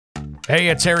Hey,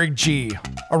 it's Eric G.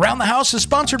 Around the House is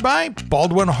sponsored by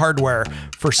Baldwin Hardware.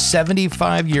 For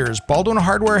 75 years, Baldwin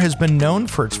Hardware has been known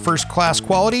for its first-class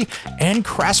quality and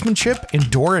craftsmanship in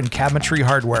door and cabinetry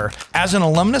hardware. As an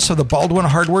alumnus of the Baldwin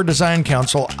Hardware Design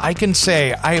Council, I can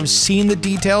say I have seen the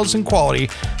details and quality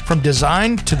from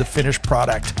design to the finished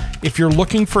product. If you're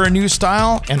looking for a new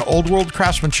style and old-world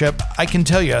craftsmanship, I can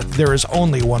tell you there is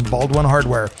only one Baldwin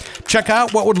Hardware. Check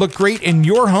out what would look great in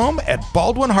your home at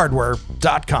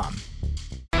baldwinhardware.com.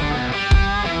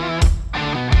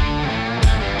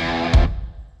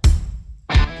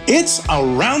 It's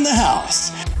Around the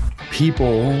House.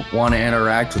 People want to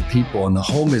interact with people, and the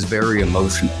home is very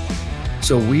emotional.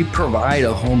 So we provide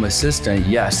a home assistant,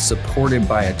 yes, supported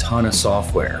by a ton of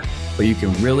software, but you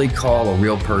can really call a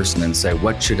real person and say,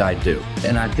 what should I do?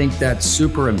 And I think that's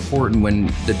super important when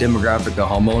the demographic of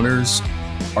homeowners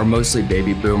are mostly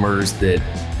baby boomers that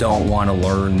don't want to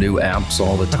learn new apps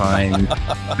all the time. In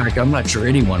fact, I'm not sure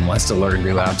anyone wants to learn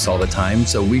new apps all the time.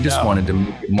 So we just wanted to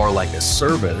make it more like a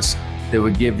service that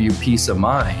would give you peace of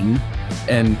mind.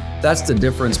 And that's the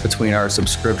difference between our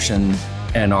subscription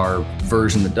and our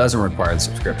version that doesn't require the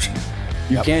subscription.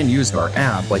 You can use our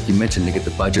app, like you mentioned, to get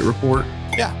the budget report.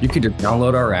 Yeah. You can just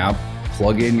download our app,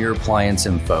 plug in your appliance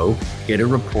info, get a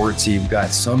report so you've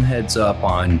got some heads up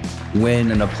on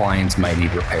when an appliance might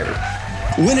need repaired.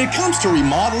 When it comes to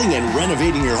remodeling and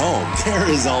renovating your home, there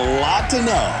is a lot to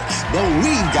know, but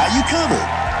we've got you covered.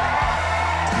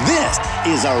 This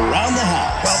is Around the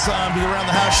House. Welcome to the Around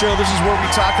the House show. This is where we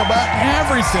talk about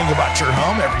everything about your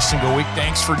home every single week.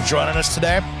 Thanks for joining us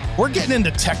today. We're getting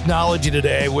into technology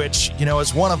today, which,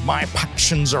 is one of my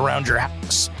passions around your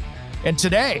house. And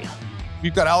today,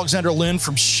 we've got Alexander Lin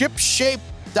from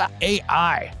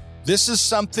ShipShape.ai. This is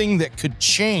something that could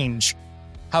change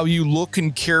how you look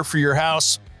and care for your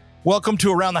house. Welcome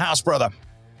to Around the House, brother.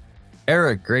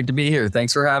 Eric, great to be here.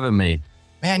 Thanks for having me.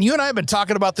 Man, you and I have been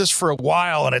talking about this for a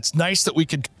while, and it's nice that we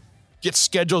could get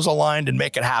schedules aligned and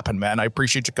make it happen, man. I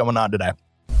appreciate you coming on today.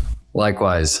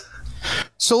 Likewise.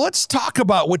 So let's talk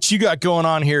about what you got going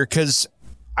on here, because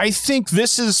I think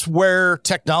this is where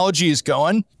technology is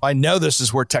going. I know this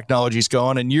is where technology is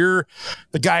going, and you're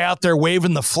the guy out there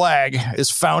waving the flag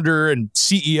as founder and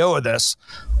CEO of this.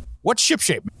 What's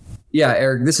ShipShape? Yeah,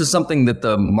 Eric, this is something that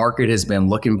the market has been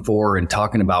looking for and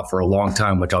talking about for a long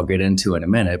time, which I'll get into in a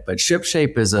minute. But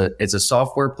ShipShape is a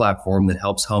software platform that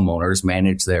helps homeowners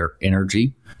manage their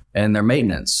energy and their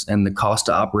maintenance and the cost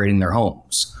of operating their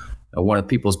homes. One of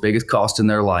people's biggest costs in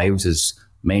their lives is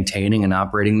maintaining and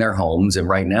operating their homes. And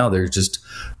right now, there's just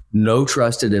no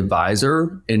trusted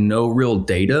advisor and no real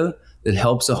data that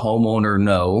helps a homeowner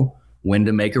know when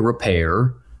to make a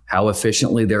repair, how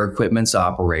efficiently their equipment's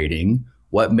operating,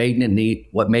 what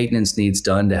maintenance needs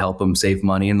done to help them save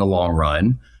money in the long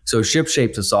run. So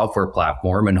ShipShape's a software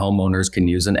platform, and homeowners can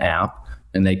use an app,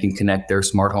 and they can connect their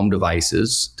smart home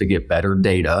devices to get better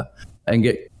data and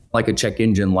get like a check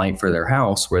engine light for their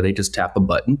house, where they just tap a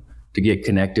button to get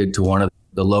connected to one of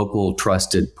the local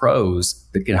trusted pros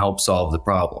that can help solve the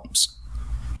problems.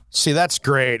 See, that's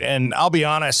great. And I'll be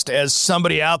honest, as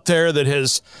somebody out there that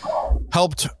has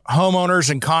helped homeowners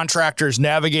and contractors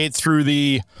navigate through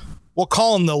we'll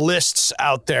call them the lists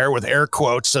out there with air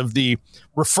quotes of the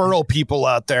referral people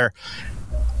out there,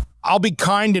 I'll be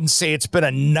kind and say it's been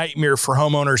a nightmare for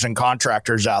homeowners and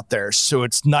contractors out there. So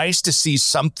it's nice to see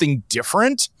something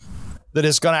different that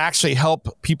is going to actually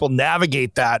help people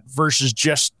navigate that versus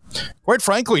just, quite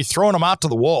frankly, throwing them out to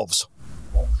the wolves.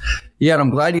 Yeah, and I'm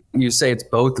glad you say it's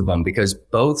both of them, because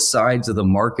both sides of the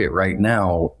market right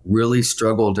now really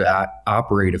struggle to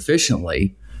operate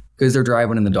efficiently because they're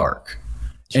driving in the dark.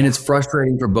 And it's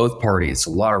frustrating for both parties. A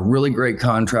lot of really great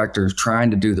contractors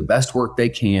trying to do the best work they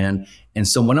can, and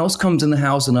someone else comes in the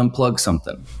house and unplugs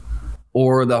something.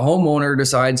 Or the homeowner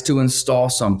decides to install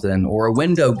something, or a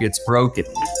window gets broken.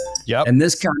 Yep. And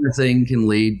this kind of thing can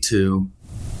lead to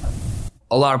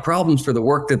a lot of problems for the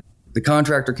work that the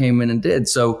contractor came in and did.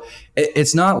 So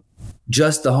it's not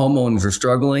just the homeowners are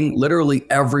struggling. Literally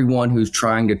everyone who's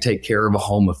trying to take care of a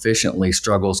home efficiently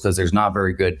struggles because there's not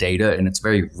very good data and it's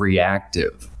very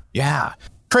reactive. Yeah.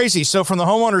 Crazy. So from the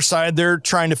homeowner side, they're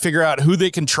trying to figure out who they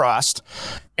can trust.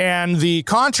 And the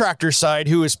contractor side,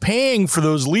 who is paying for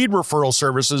those lead referral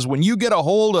services, when you get a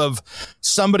hold of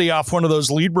somebody off one of those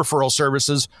lead referral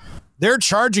services, they're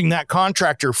charging that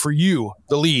contractor for you,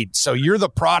 the lead. So you're the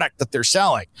product that they're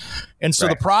selling. And so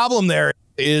The problem there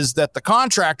is that the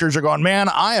contractors are going, man,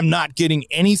 I am not getting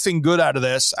anything good out of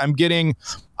this. I'm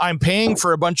paying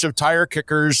for a bunch of tire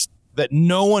kickers that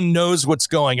no one knows what's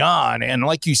going on. And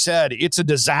like you said, it's a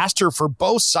disaster for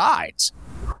both sides.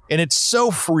 And it's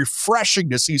so refreshing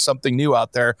to see something new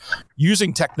out there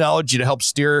using technology to help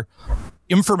steer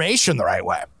information the right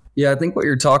way. Yeah, I think what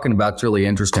you're talking about is really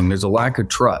interesting. There's a lack of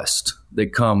trust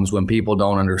that comes when people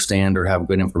don't understand or have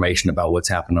good information about what's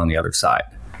happening on the other side.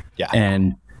 Yeah.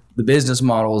 And the business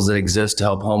models that exist to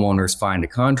help homeowners find a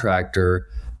contractor,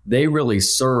 they really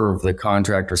serve the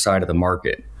contractor side of the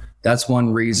market. That's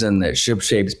one reason that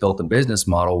ShipShape's built a business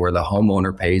model where the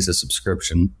homeowner pays a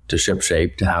subscription to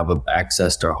ShipShape to have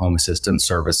access to home assistant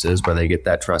services where they get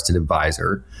that trusted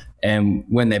advisor. And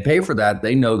when they pay for that,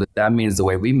 they know that that means the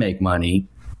way we make money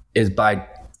is by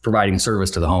providing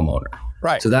service to the homeowner.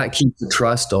 Right. So that keeps the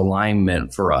trust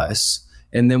alignment for us.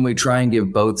 And then we try and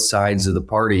give both sides of the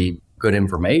party good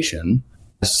information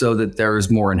so that there's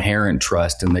more inherent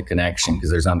trust in the connection because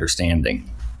there's understanding.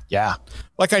 Yeah.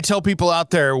 Like I tell people out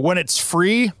there, when it's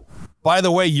free, by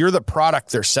the way, you're the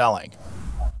product they're selling.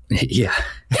 Yeah.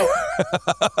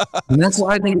 And that's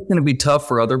why I think it's going to be tough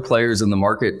for other players in the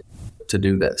market to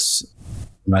do this.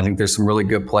 And I think there's some really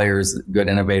good players, good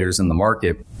innovators in the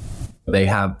market. They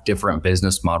have different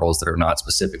business models that are not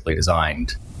specifically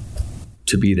designed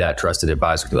to be that trusted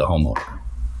advisor to the homeowner.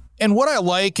 And what I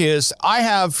like is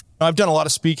I've done a lot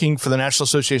of speaking for the National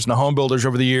Association of Home Builders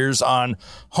over the years on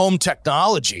home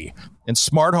technology and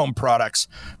smart home products.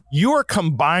 You are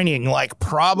combining like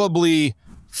probably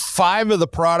 5 of the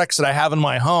products that I have in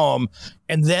my home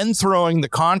and then throwing the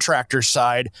contractor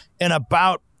side and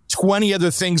about 20 other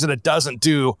things that it doesn't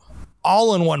do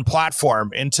all in one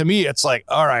platform. And to me, it's like,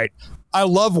 all right, I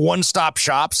love one-stop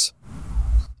shops.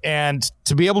 And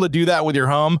to be able to do that with your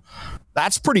home,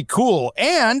 that's pretty cool.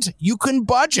 And you can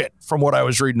budget from what I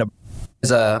was reading about.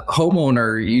 As a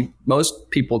homeowner,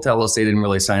 most people tell us they didn't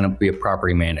really sign up to be a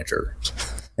property manager.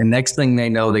 And next thing they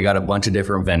know, they got a bunch of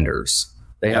different vendors.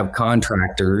 They have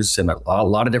contractors and a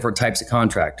lot of different types of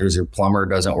contractors. Your plumber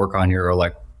doesn't work on your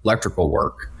electrical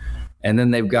work. And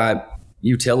then they've got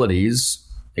utilities.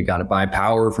 They got to buy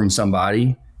power from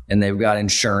somebody, and they've got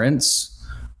insurance.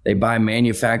 They buy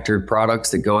manufactured products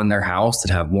that go in their house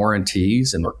that have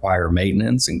warranties and require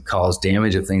maintenance and cause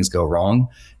damage if things go wrong.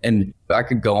 And I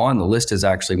could go on. The list is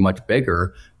actually much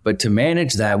bigger. But to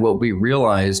manage that, what we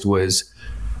realized was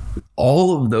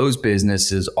all of those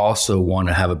businesses also want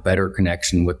to have a better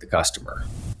connection with the customer.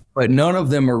 But none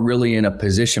of them are really in a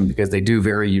position, because they do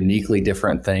very uniquely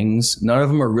different things. None of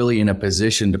them are really in a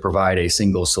position to provide a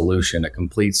single solution, a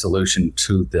complete solution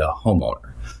to the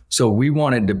homeowner. So we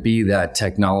wanted to be that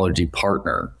technology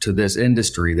partner to this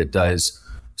industry that does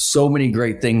so many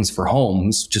great things for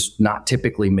homes, just not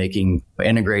typically making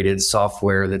integrated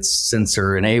software that's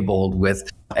sensor enabled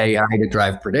with AI to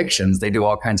drive predictions. They do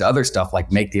all kinds of other stuff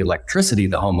like make the electricity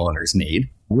the homeowners need.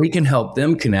 We can help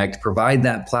them connect, provide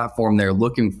that platform they're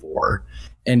looking for,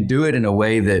 and do it in a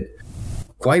way that,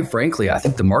 quite frankly, I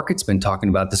think the market's been talking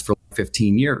about this for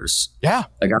 15 years. Yeah.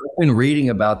 Like I've been reading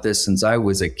about this since I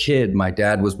was a kid. My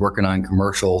dad was working on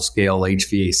commercial scale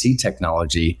HVAC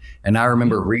technology. And I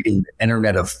remember reading the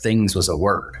Internet of Things was a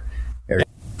word.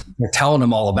 They're telling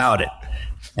them all about it.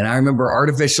 And I remember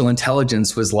artificial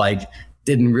intelligence was like,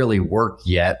 didn't really work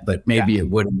yet, but maybe it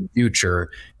would in the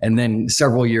future. And then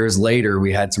several years later,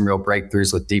 we had some real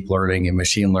breakthroughs with deep learning and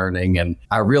machine learning. And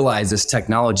I realized this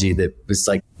technology that was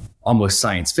like almost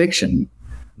science fiction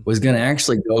was going to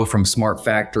actually go from smart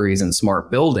factories and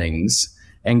smart buildings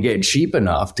and get cheap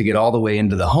enough to get all the way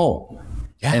into the home.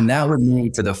 Yeah. And that would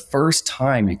mean for the first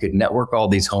time, you could network all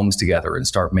these homes together and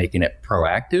start making it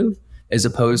proactive, as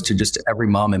opposed to just every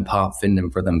mom and pop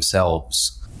fending for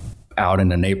themselves out in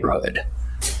the neighborhood.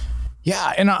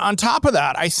 Yeah. And on top of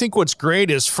that, I think what's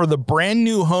great is for the brand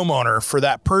new homeowner, for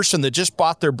that person that just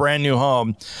bought their brand new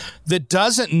home, that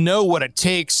doesn't know what it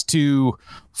takes to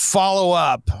follow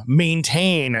up,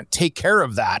 maintain, take care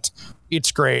of that.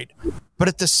 It's great. But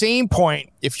at the same point,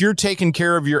 if you're taking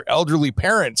care of your elderly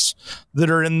parents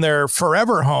that are in their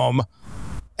forever home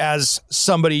as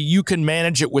somebody, you can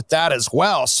manage it with that as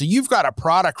well. So you've got a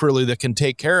product really that can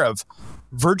take care of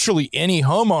virtually any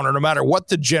homeowner, no matter what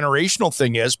the generational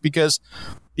thing is, because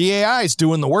the AI is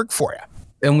doing the work for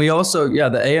you. And we also,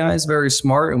 the AI is very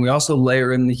smart, and we also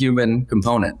layer in the human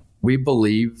component. We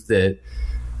believe that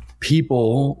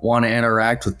people want to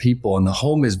interact with people, and the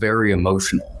home is very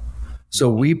emotional. So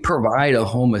we provide a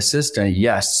home assistant,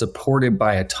 yes, supported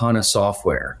by a ton of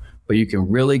software, but you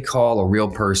can really call a real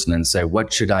person and say,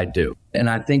 what should I do? And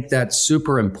I think that's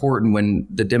super important when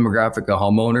the demographic of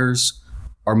homeowners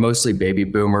are mostly baby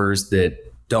boomers that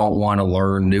don't want to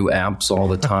learn new apps all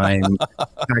the time. In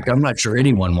fact, I'm not sure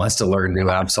anyone wants to learn new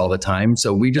apps all the time.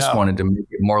 So we just wanted to make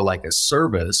it more like a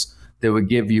service that would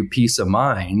give you peace of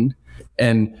mind.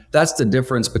 And that's the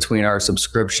difference between our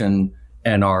subscription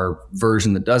and our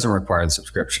version that doesn't require the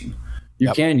subscription.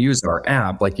 You can use our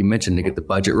app, like you mentioned, to get the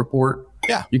budget report.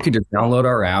 Yeah. You can just download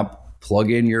our app,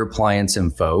 plug in your appliance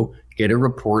info, get a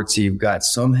report so you've got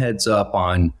some heads up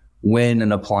on when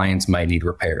an appliance might need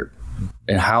repaired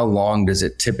and how long does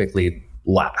it typically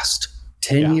last,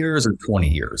 10 years or 20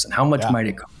 years, and how much might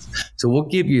it cost. So we'll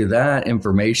give you that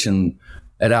information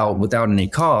without any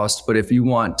cost. But if you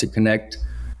want to connect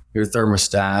your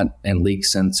thermostat and leak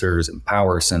sensors and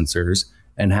power sensors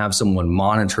and have someone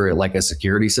monitor it like a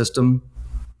security system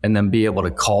and then be able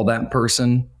to call that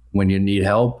person when you need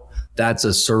help, that's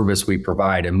a service we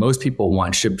provide. And most people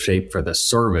want ShipShape for the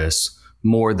service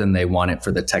more than they want it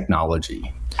for the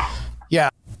technology. Yeah.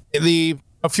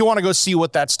 If you want to go see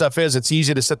what that stuff is, it's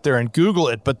easy to sit there and Google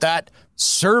it, but that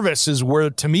service is where,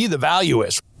 to me, the value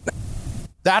is.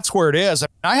 That's where it is.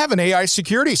 I have an AI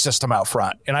security system out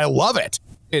front, and I love it.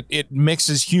 It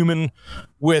mixes human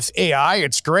with AI.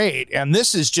 It's great. And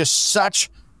this is just such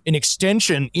an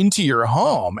extension into your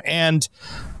home. And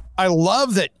I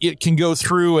love that it can go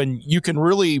through and you can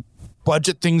really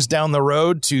budget things down the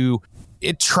road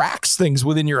it tracks things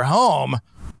within your home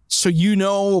so you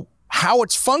know how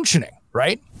it's functioning,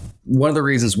 right? One of the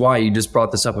reasons why you just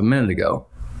brought this up a minute ago,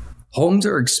 homes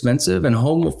are expensive and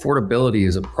home affordability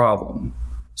is a problem.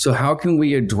 So how can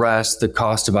we address the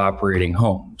cost of operating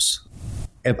homes?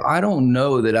 If I don't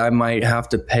know that I might have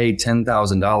to pay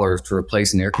 $10,000 to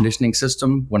replace an air conditioning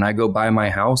system when I go buy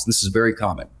my house, this is very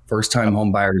common. First-time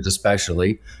home buyers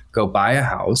especially go buy a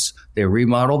house, they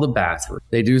remodel the bathroom,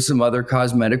 they do some other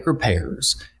cosmetic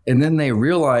repairs, and then they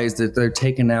realize that they're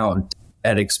taking out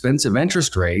at expensive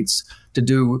interest rates to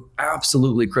do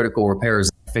absolutely critical repairs,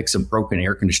 fix a broken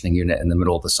air conditioning unit in the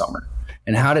middle of the summer.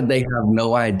 And how did they have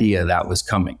no idea that was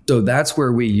coming? So that's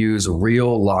where we use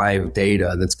real live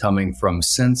data that's coming from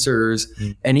sensors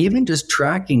and even just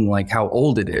tracking like how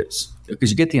old it is. Because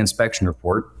you get the inspection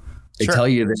report. They tell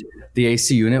you that the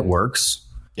AC unit works.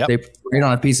 They put it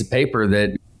on a piece of paper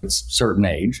that it's a certain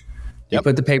age. You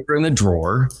put the paper in the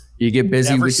drawer. You get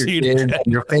busy with your kids, and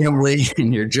your family,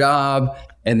 and your job.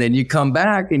 And then you come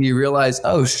back and you realize,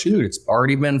 oh, shoot, it's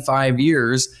already been 5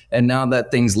 years. And now that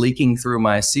thing's leaking through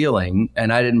my ceiling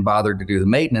and I didn't bother to do the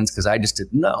maintenance because I just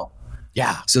didn't know.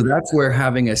 Yeah. So that's where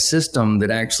having a system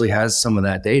that actually has some of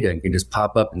that data and can just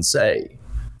pop up and say,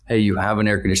 hey, you have an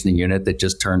air conditioning unit that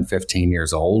just turned 15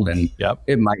 years old and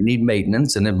it might need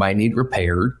maintenance and it might need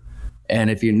repaired.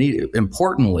 And if you need,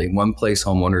 importantly, one place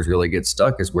homeowners really get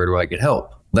stuck is where do I get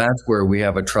help? That's where we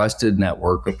have a trusted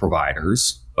network of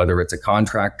providers, whether it's a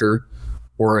contractor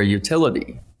or a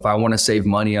utility. If I want to save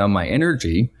money on my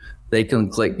energy, they can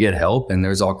click get help. And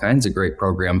there's all kinds of great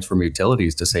programs from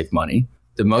utilities to save money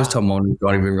that most homeowners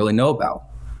don't even really know about.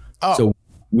 So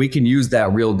we can use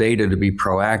that real data to be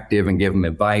proactive and give them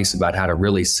advice about how to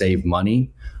really save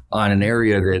money on an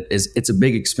area that it's a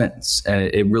big expense. And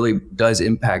it really does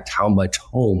impact how much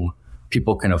home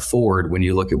people can afford when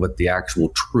you look at what the actual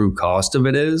true cost of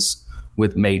it is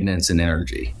with maintenance and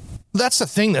energy. That's the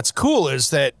thing that's cool is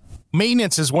that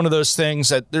maintenance is one of those things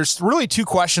that there's really two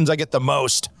questions I get the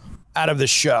most out of this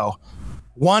show.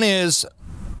 One is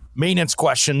maintenance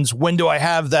questions. When do I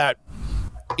have that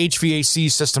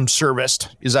HVAC system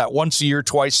serviced? Is that once a year,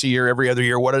 twice a year, every other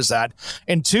year? What is that?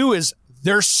 And two is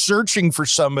they're searching for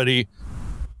somebody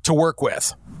to work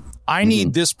with. I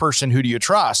need this person. Who do you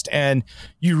trust? And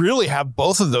you really have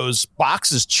both of those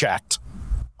boxes checked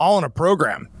all in a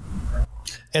program.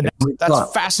 And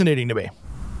that's fascinating to me.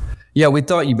 Yeah, we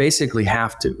thought you basically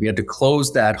have to. You had to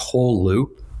close that whole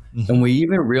loop. And we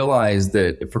even realized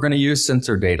that if we're going to use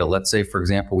sensor data, let's say, for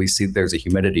example, we see there's a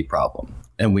humidity problem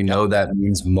and we know that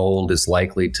means mold is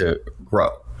likely to grow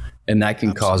and that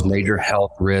can cause major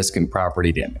health risk and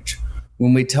property damage.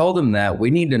 When we tell them that,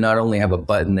 we need to not only have a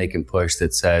button they can push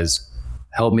that says,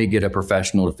 help me get a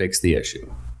professional to fix the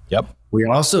issue. We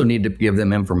also need to give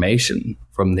them information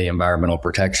from the Environmental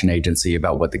Protection Agency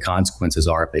about what the consequences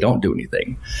are if they don't do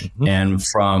anything. And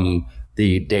from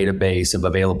the database of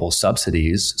available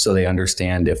subsidies so they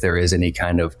understand if there is any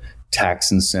kind of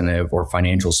tax incentive or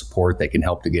financial support that can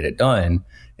help to get it done,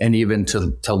 and even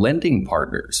to lending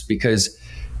partners, because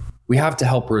we have to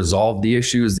help resolve the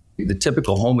issues. The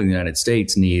typical home in the United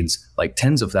States needs like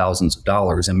tens of thousands of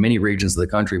dollars, in many regions of the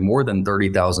country, more than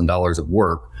 $30,000 of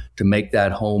work to make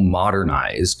that home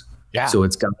modernized. So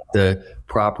it's got the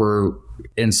proper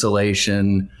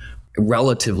insulation,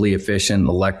 relatively efficient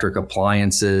electric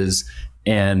appliances,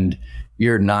 and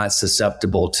you're not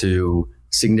susceptible to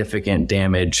significant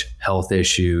damage, health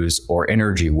issues, or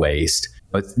energy waste.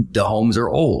 But the homes are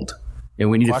old, and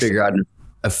we need to figure out an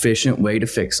efficient way to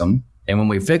fix them. And when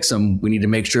we fix them, we need to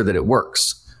make sure that it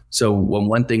works. So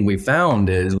one thing we found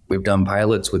is we've done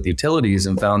pilots with utilities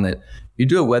and found that you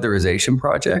do a weatherization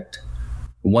project,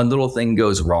 one little thing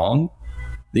goes wrong,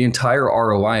 the entire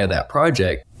ROI of that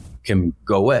project can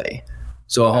go away.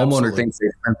 So a homeowner thinks they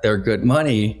spent their good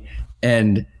money,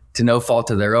 and to no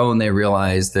fault of their own, they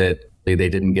realize that they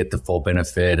didn't get the full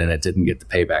benefit and it didn't get the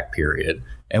payback period.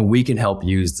 And we can help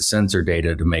use the sensor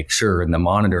data to make sure, and the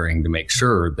monitoring to make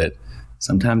sure that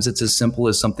sometimes it's as simple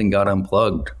as something got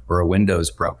unplugged or a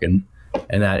window's broken,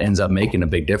 and that ends up making a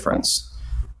big difference.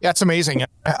 Yeah, it's amazing.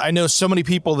 I know so many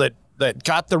people that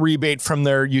got the rebate from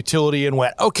their utility and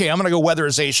went, okay, I'm going to go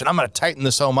weatherization. I'm going to tighten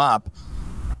this home up.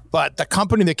 But the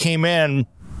company that came in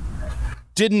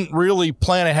didn't really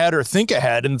plan ahead or think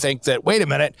ahead and think that, wait a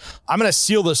minute, I'm going to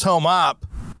seal this home up,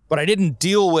 but I didn't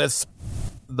deal with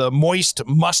the moist,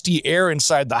 musty air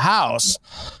inside the house.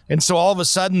 And so all of a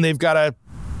sudden they've got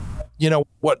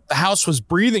what the house was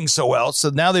breathing so well. So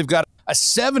now they've got a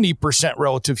 70%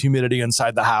 relative humidity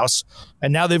inside the house.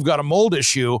 And now they've got a mold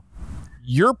issue.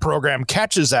 Your program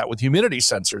catches that with humidity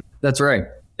sensors. That's right.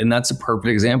 And that's a perfect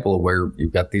example of where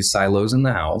you've got these silos in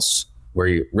the house where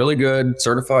you're really good,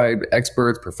 certified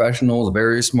experts, professionals,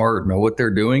 very smart, know what they're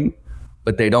doing,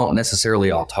 but they don't necessarily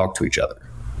all talk to each other.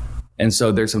 And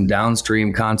so there's some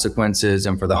downstream consequences.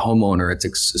 And for the homeowner, it's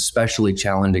especially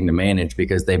challenging to manage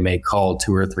because they may call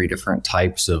 2 or 3 different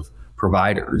types of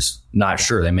providers. Not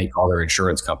sure. They may call their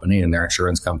insurance company, and their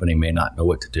insurance company may not know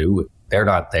what to do. They're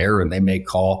not there. And they may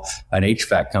call an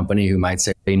HVAC company who might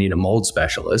say they need a mold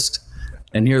specialist.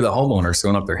 And here the homeowner's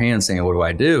throwing up their hands saying, what do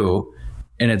I do?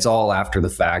 And it's all after the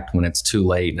fact when it's too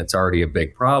late and it's already a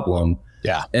big problem.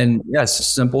 Yeah. And yes,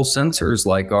 simple sensors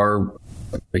like our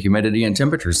humidity and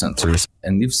temperature sensors.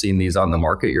 And you've seen these on the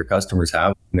market, your customers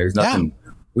have. There's nothing,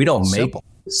 we don't make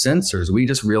sensors. We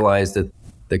just realize that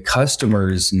the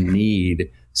customers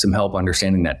need some help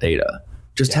understanding that data.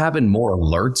 Just having more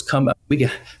alerts come up. We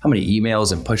get, how many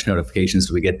emails and push notifications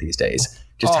do we get these days?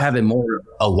 Just having more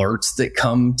alerts that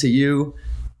come to you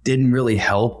didn't really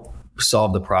help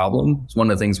solve the problem. It's one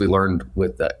of the things we learned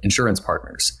with insurance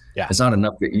partners. Yeah. It's not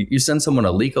enough. You send someone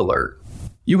a leak alert.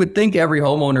 You would think every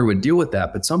homeowner would deal with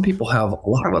that, but some people have a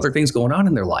lot of other things going on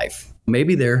in their life.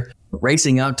 Maybe they're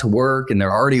racing out to work and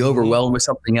they're already overwhelmed with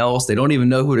something else. They don't even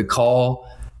know who to call.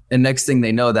 And next thing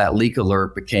they know, that leak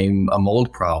alert became a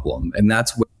mold problem. And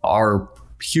that's when our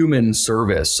human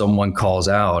service, someone calls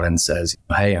out and says,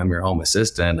 hey, I'm your home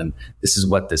assistant, and this is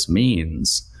what this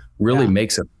means, really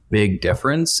makes a big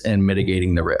difference in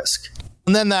mitigating the risk.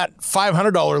 And then that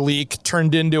 $500 leak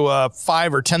turned into a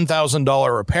 $5,000 or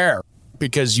 $10,000 repair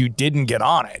because you didn't get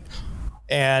on it.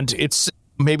 And it's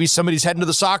maybe somebody's heading to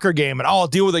the soccer game and I'll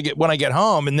deal with it when I get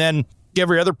home. And then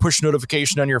every other push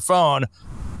notification on your phone,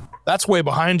 that's way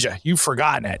behind you. You've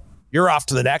forgotten it. You're off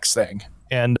to the next thing.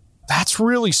 And that's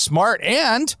really smart.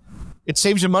 And it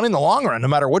saves you money in the long run, no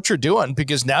matter what you're doing,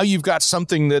 because now you've got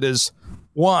something that is,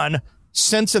 one,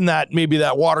 sensing that maybe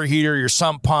that water heater, your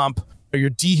sump pump, or your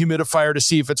dehumidifier to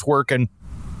see if it's working,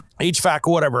 HVAC,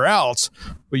 whatever else.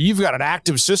 But you've got an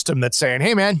active system that's saying,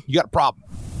 hey, man, you got a problem.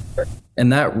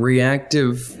 And that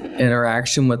reactive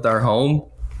interaction with our home,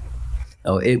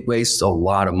 it wastes a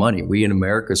lot of money. We in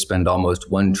America spend almost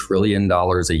 $1 trillion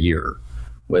a year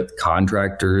with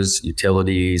contractors,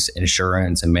 utilities,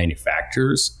 insurance, and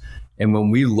manufacturers. And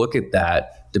when we look at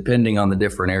that, depending on the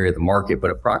different area of the market, but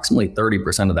approximately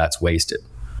 30% of that's wasted.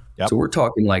 Yep. So we're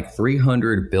talking like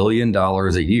 $300 billion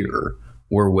a year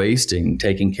we're wasting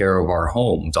taking care of our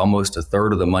homes, almost a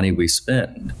third of the money we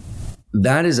spend.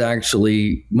 That is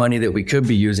actually money that we could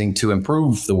be using to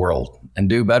improve the world and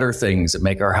do better things that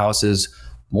make our houses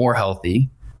more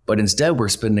healthy. But instead, we're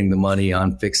spending the money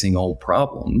on fixing old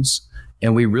problems.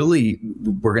 And we're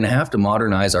going to have to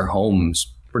modernize our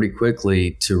homes pretty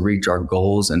quickly to reach our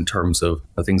goals in terms of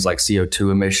things like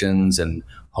CO2 emissions and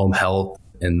home health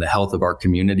and the health of our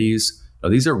communities.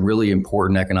 These are really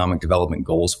important economic development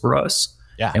goals for us.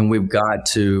 Yeah. And we've got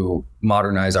to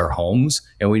modernize our homes,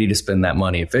 and we need to spend that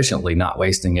money efficiently, not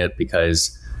wasting it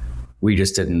because we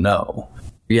just didn't know.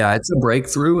 Yeah, it's a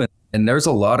breakthrough. And there's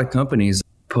a lot of companies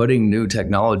putting new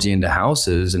technology into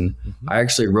houses. And I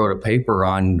actually wrote a paper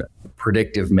on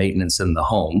predictive maintenance in the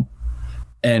home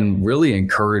and really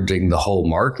encouraging the whole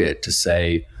market to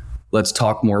say, let's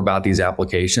talk more about these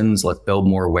applications. Let's build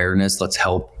more awareness. Let's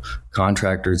help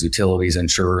contractors, utilities,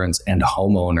 insurance, and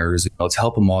homeowners. Let's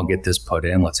help them all get this put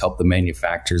in. Let's help the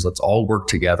manufacturers. Let's all work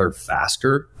together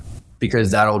faster,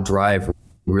 because that'll drive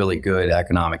really good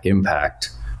economic impact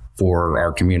for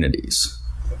our communities.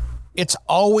 It's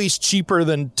always cheaper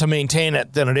to maintain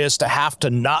it than it is to have to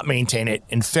not maintain it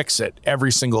and fix it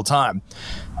every single time.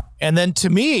 And then to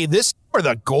me, this Where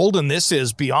the gold in this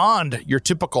is beyond your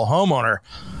typical homeowner.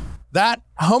 That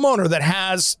homeowner that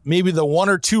has maybe the one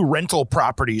or two rental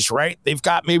properties, right? They've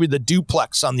got maybe the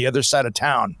duplex on the other side of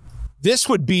town. This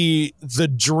would be the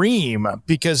dream,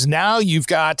 because now you've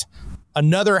got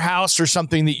another house or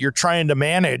something that you're trying to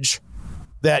manage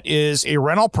that is a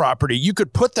rental property. You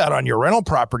could put that on your rental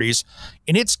properties,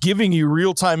 and it's giving you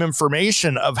real-time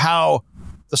information of how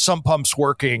the sump pump's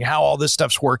working, how all this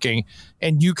stuff's working.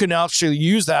 And you can actually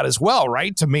use that as well,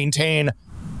 right? To maintain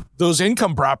those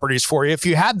income properties for you if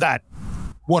you had that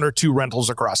one or two rentals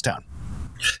across town.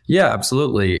 Yeah,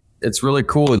 absolutely. It's really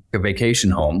cool with a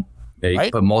vacation home. You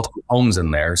Right? put multiple homes in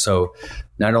there. So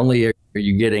not only are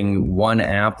you getting one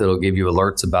app that'll give you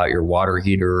alerts about your water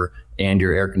heater and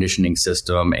your air conditioning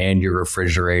system and your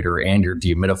refrigerator and your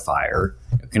dehumidifier,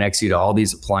 it connects you to all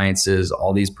these appliances,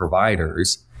 all these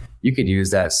providers. You could use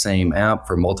that same app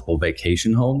for multiple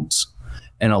vacation homes.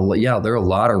 And there are a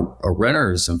lot of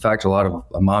renters. In fact, a lot of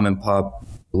mom and pop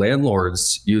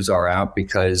landlords use our app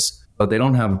because they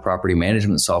don't have a property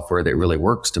management software that really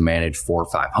works to manage 4 or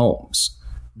 5 homes.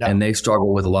 No. And they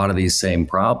struggle with a lot of these same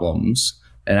problems.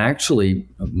 And actually,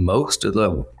 most of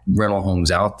the rental homes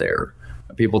out there,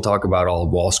 people talk about all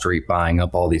of Wall Street buying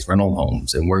up all these rental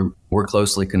homes. And we're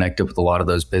closely connected with a lot of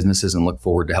those businesses and look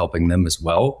forward to helping them as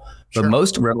well. But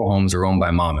most rental homes are owned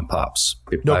by mom and pops.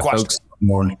 No by question. folks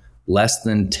more less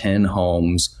than 10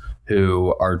 homes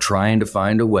who are trying to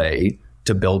find a way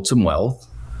to build some wealth.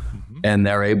 And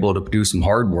they're able to do some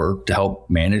hard work to help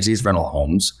manage these rental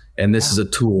homes. And this is a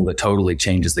tool that totally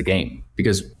changes the game,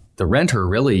 because the renter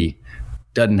really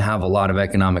doesn't have a lot of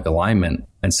economic alignment,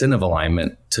 incentive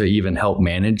alignment to even help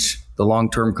manage the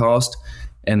long-term cost.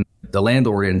 And the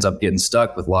landlord ends up getting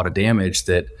stuck with a lot of damage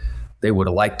that they would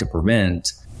have liked to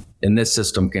prevent. And this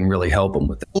system can really help them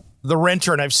with it. The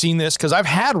renter, and I've seen this because I've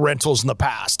had rentals in the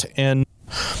past, and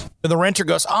the renter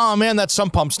goes, oh man, that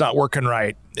sump pump's not working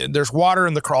right. There's water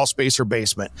in the crawl space or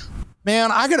basement.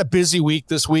 Man, I got a busy week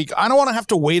this week. I don't want to have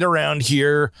to wait around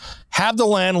here, have the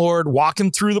landlord walking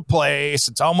through the place.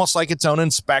 It's almost like its own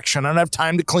inspection. I don't have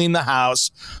time to clean the house.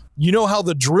 You know how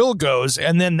the drill goes.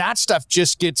 And then that stuff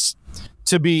just gets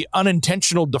to be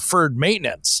unintentional deferred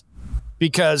maintenance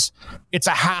because it's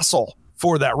a hassle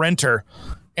for that renter.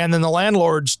 And then the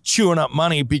landlord's chewing up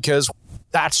money because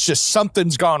that's just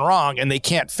something's gone wrong and they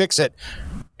can't fix it.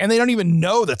 And they don't even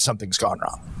know that something's gone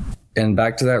wrong. And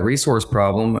back to that resource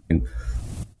problem,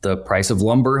 the price of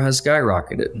lumber has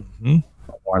skyrocketed. Mm-hmm.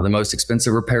 One of the most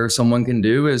expensive repairs someone can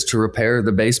do is to repair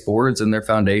the baseboards and their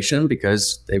foundation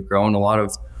because they've grown a lot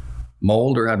of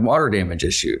mold or had water damage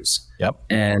issues. Yep.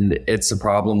 And it's a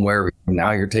problem where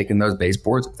now you're taking those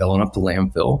baseboards, filling up the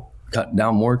landfill, cutting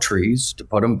down more trees to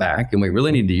put them back. And we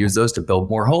really need to use those to build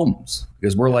more homes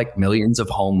because we're like millions of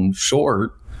homes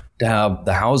short to have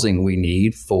the housing we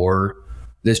need for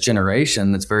this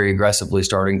generation that's very aggressively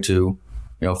starting to,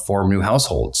 form new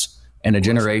households, and a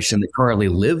generation that currently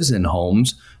lives in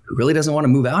homes who really doesn't want to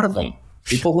move out of them.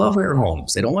 People love their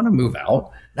homes. They don't want to move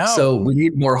out. No. So we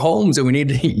need more homes, and we need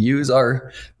to use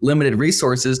our limited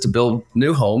resources to build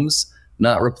new homes,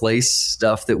 not replace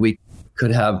stuff that we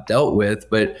could have dealt with.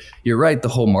 But you're right. The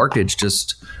whole market's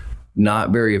just not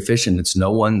very efficient. It's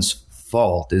no one's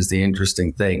fault is the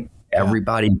interesting thing.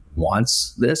 Everybody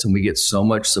wants this, and we get so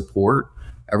much support.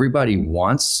 Everybody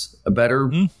wants a better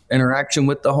interaction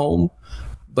with the home,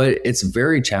 but it's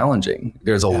very challenging.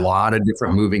 There's a lot of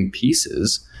different moving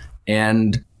pieces.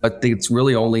 And I think it's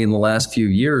really only in the last few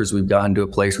years we've gotten to a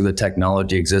place where the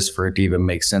technology exists for it to even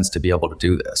make sense to be able to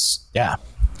do this. Yeah.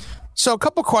 So a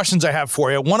couple questions I have for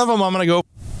you. One of them, I'm going to go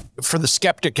for the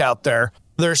skeptic out there.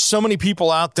 There's so many people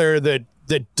out there that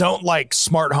don't like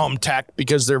smart home tech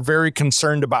because they're very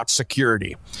concerned about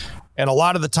security. And a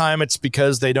lot of the time it's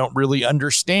because they don't really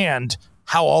understand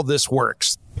how all this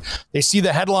works. They see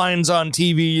the headlines on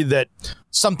TV that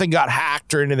something got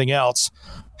hacked or anything else.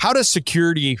 How does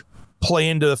security play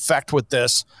into effect with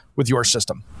this, with your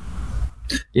system?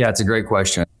 Yeah, it's a great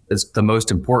question. It's the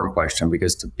most important question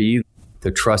because to be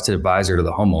the trusted advisor to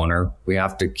the homeowner, we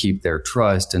have to keep their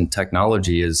trust, and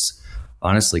technology is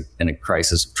honestly in a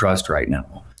crisis of trust right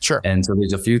now. Sure. And so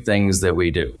there's a few things that we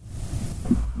do.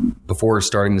 Before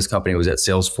starting this company, I was at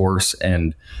Salesforce,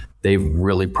 and they've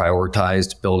really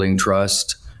prioritized building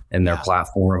trust in their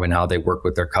platform and how they work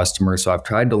with their customers. So I've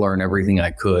tried to learn everything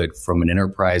I could from an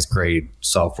enterprise grade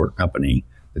software company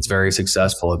that's very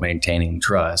successful at maintaining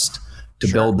trust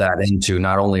to build that into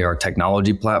not only our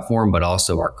technology platform, but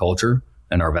also our culture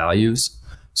and our values.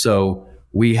 So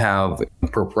we have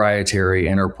proprietary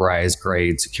enterprise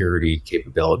grade security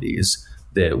capabilities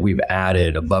that we've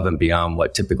added above and beyond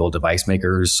what typical device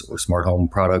makers or smart home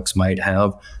products might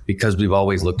have, because we've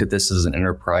always looked at this as an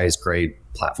enterprise grade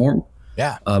platform.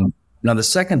 Yeah. Now, the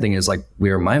second thing is we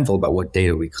are mindful about what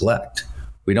data we collect.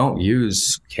 We don't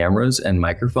use cameras and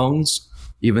microphones,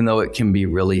 even though it can be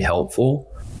really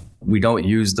helpful. We don't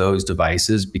use those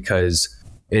devices because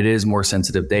it is more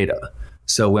sensitive data.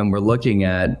 So when we're looking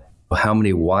at how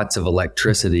many watts of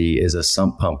electricity is a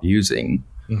sump pump using,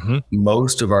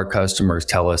 most of our customers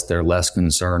tell us they're less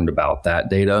concerned about that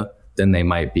data than they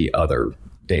might be other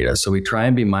data. So we try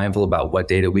and be mindful about what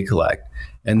data we collect.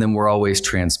 And then we're always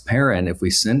transparent. If we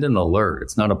send an alert,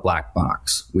 it's not a black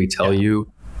box. We tell you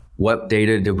what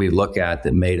data did we look at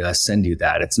that made us send you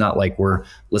that. It's not like we're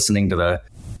listening to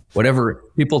whatever.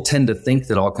 People tend to think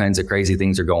that all kinds of crazy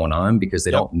things are going on because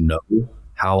they don't know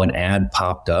how an ad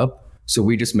popped up. So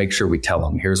we just make sure we tell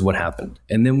them, here's what happened.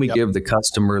 And then we give the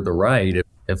customer the right,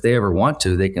 if they ever want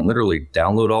to, they can literally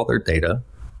download all their data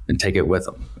and take it with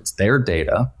them. It's their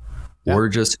data. We're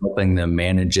just helping them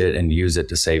manage it and use it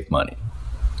to save money.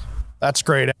 That's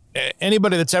great.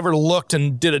 Anybody that's ever looked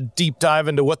and did a deep dive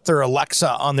into what their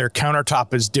Alexa on their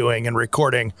countertop is doing and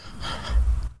recording,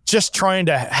 just trying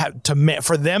to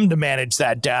for them to manage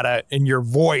that data in your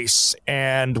voice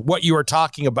and what you are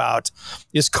talking about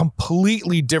is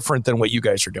completely different than what you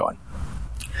guys are doing.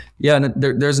 Yeah, and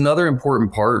there's another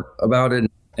important part about it,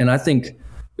 and I think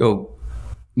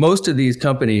most of these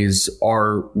companies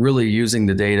are really using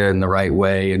the data in the right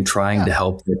way and trying to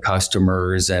help their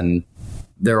customers. And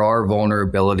there are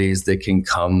vulnerabilities that can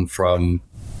come from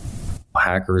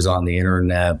hackers on the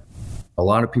internet. A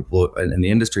lot of people in the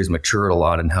industry has matured a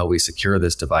lot in how we secure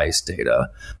this device data.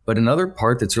 But another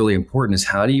part that's really important is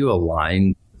how do you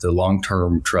align the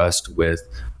long-term trust with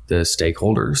the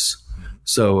stakeholders?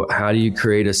 So how do you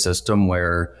create a system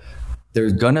where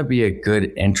there's going to be a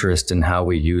good interest in how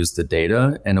we use the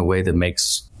data in a way that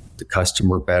makes the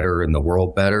customer better and the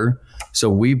world better? So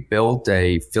we built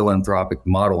a philanthropic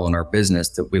model in our business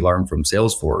that we learned from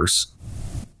Salesforce.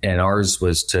 And ours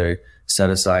was to set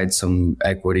aside some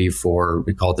equity for,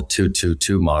 we call it the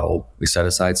 2-2-2 model. We set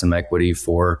aside some equity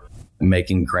for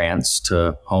making grants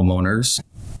to homeowners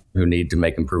who need to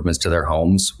make improvements to their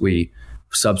homes. We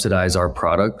subsidize our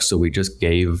product. So we just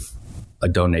gave a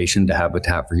donation to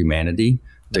Habitat for Humanity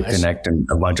to connect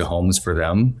a bunch of homes for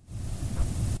them.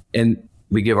 And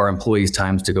we give our employees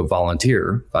times to go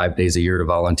volunteer, 5 days a year to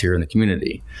volunteer in the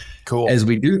community. Cool. As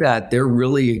we do that, they're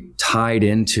really tied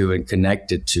into and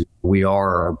connected to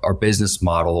our business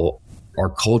model. Our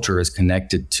culture is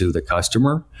connected to the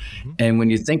customer. And when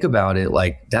you think about it,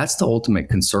 that's the ultimate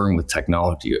concern with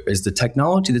technology. Is the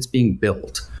technology that's being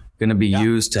built going to be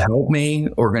used to help me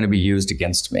or going to be used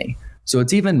against me? So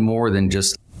it's even more than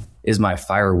just, is my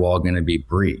firewall going to be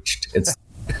breached? It's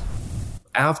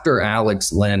after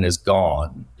Alex Lynn is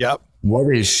gone.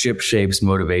 What is ShipShape's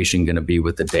motivation going to be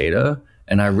with the data?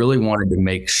 And I really wanted to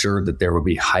make sure that there would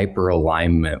be hyper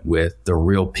alignment with the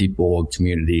real people,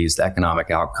 communities, the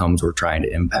economic outcomes we're trying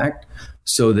to impact,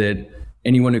 so that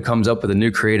anyone who comes up with a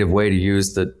new creative way to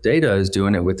use the data is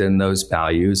doing it within those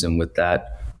values and with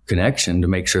that connection to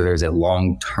make sure there's a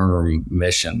long-term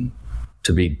mission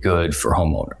to be good for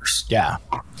homeowners. Yeah.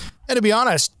 And to be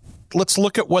honest, let's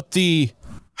look at what the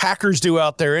hackers do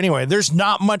out there anyway. There's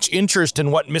not much interest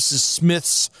in what Mrs.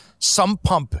 Smith's sump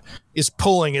pump is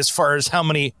pulling as far as how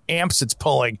many amps it's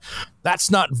pulling. That's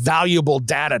not valuable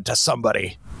data to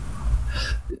somebody.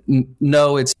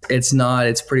 No, it's not.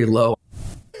 It's pretty low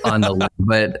on the list.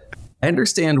 But I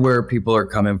understand where people are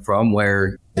coming from,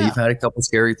 where you've had a couple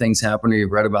scary things happen or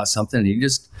you've read about something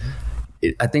and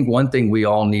I think one thing we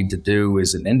all need to do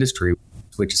as an industry,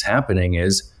 which is happening,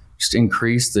 is just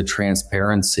increase the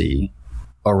transparency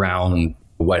around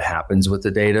what happens with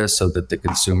the data so that the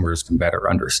consumers can better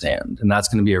understand. And that's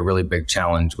going to be a really big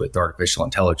challenge with artificial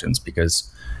intelligence,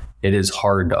 because it is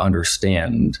hard to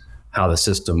understand how the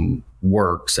system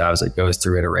works as it goes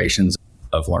through iterations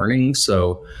of learning.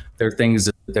 So there are things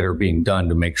that are being done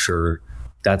to make sure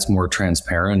that's more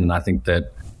transparent. And I think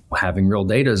that having real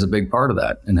data is a big part of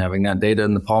that. And having that data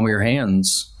in the palm of your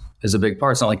hands is a big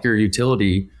part. It's not like your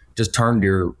utility just turned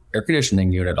your air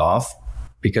conditioning unit off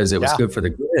because it was good for the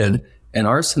grid. In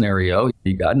our scenario,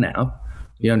 you got an app.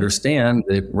 You understand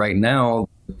that right now,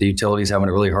 the utility is having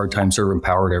a really hard time serving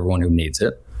power to everyone who needs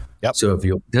it. So if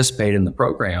you participate in the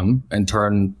program and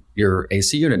turn your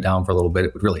AC unit down for a little bit,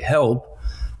 it would really help.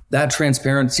 That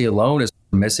transparency alone is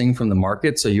missing from the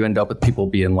market. So you end up with people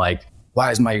being like,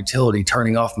 why is my utility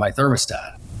turning off my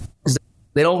thermostat?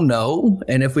 They don't know.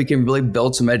 And if we can really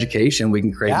build some education, we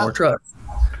can create more trust.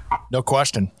 No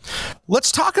question.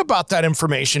 Let's talk about that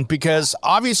information, because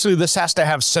obviously this has to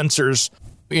have sensors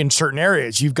in certain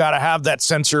areas. You've got to have that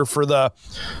sensor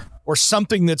or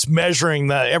something that's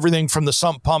measuring everything from the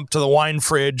sump pump to the wine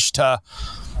fridge to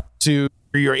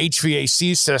your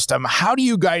HVAC system. How do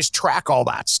you guys track all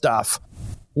that stuff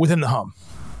within the home?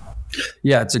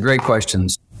 Yeah, it's a great question.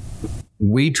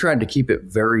 We tried to keep it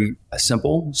very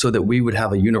simple so that we would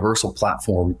have a universal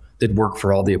platform that worked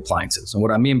for all the appliances. And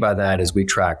what I mean by that is we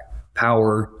track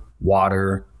power,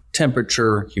 water,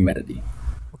 temperature, humidity.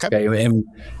 Okay. And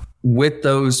with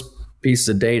those pieces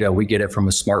of data, we get it from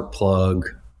a smart plug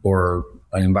or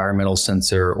an environmental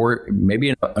sensor, or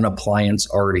maybe an appliance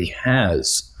already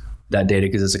has that data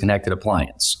because it's a connected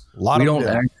appliance. A lot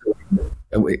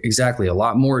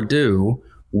more do.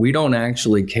 We don't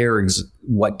actually care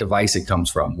what device it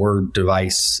comes from. We're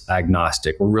device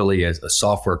agnostic. We're really a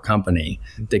software company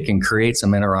that can create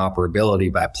some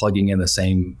interoperability by plugging in the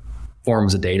same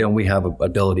forms of data. And we have an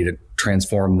ability to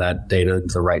transform that data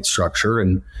into the right structure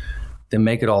and then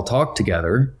make it all talk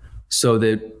together so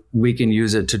that we can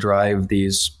use it to drive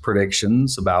these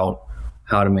predictions about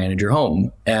how to manage your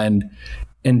home. And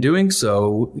in doing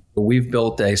so, we've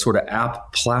built a sort of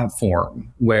app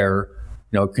platform where,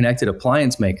 a connected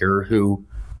appliance maker who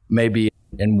may be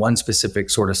in one specific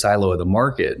sort of silo of the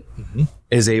market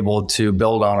is able to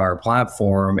build on our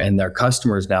platform, and their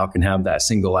customers now can have that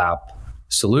single app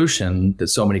solution that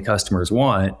so many customers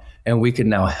want. And we can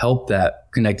now help that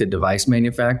connected device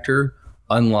manufacturer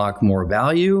unlock more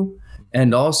value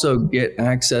and also get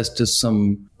access to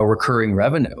some recurring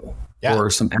revenue or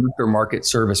some aftermarket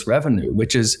service revenue,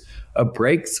 which is a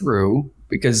breakthrough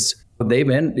because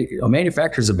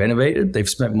manufacturers have innovated. They've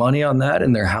spent money on that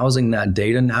and they're housing that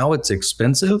data. Now it's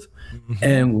expensive.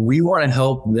 And we want to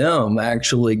help them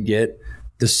actually get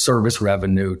the service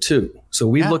revenue too. So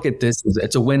we look at this as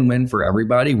it's a win-win for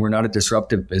everybody. We're not a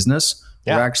disruptive business.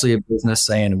 We're actually a business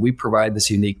saying we provide this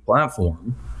unique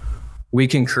platform. We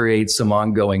can create some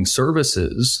ongoing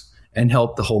services and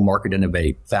help the whole market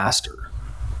innovate faster.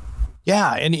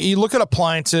 Yeah, and you look at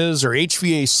appliances or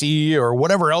HVAC or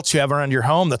whatever else you have around your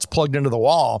home that's plugged into the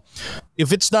wall.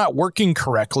 If it's not working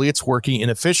correctly, it's working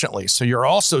inefficiently. So you're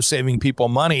also saving people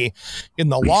money in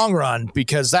the long run,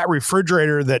 because that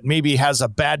refrigerator that maybe has a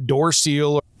bad door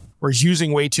seal or is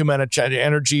using way too much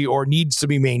energy or needs to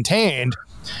be maintained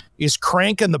is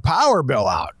cranking the power bill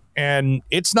out. And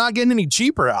it's not getting any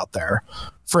cheaper out there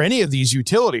for any of these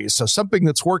utilities. So something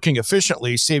that's working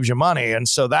efficiently saves you money. And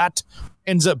so that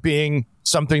ends up being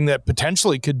something that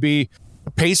potentially could be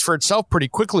pays for itself pretty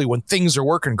quickly when things are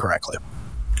working correctly.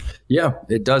 Yeah,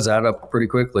 it does add up pretty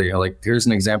quickly. Like, here's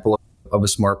an example of a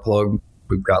smart plug.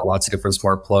 We've got lots of different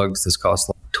smart plugs. This costs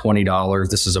like $20.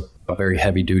 This is a very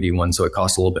heavy duty one, so it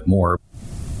costs a little bit more.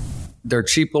 They're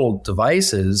cheap little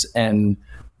devices, and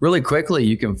really quickly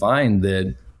you can find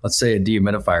that, let's say a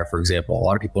dehumidifier, for example. A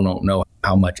lot of people don't know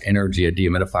how much energy a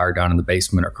dehumidifier down in the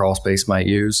basement or crawl space might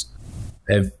use.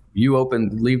 If you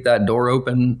leave that door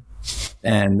open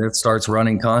and it starts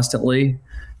running constantly,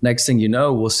 next thing you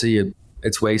know, we'll see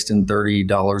it's wasting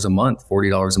 $30 a month,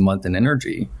 $40 a month in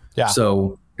energy. Yeah.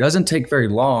 So it doesn't take very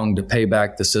long to pay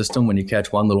back the system when you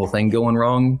catch one little thing going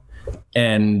wrong.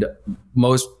 And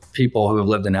most people who have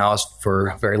lived in a house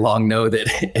for very long know that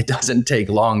it doesn't take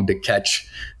long to catch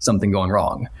something going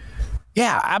wrong.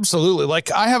 Yeah, absolutely.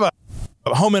 Like, I have a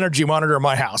home energy monitor in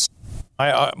my house.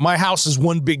 My house is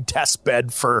one big test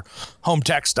bed for home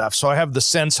tech stuff. So I have the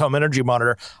Sense home energy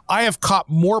monitor. I have caught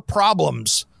more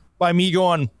problems by me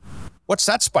going, what's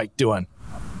that spike doing?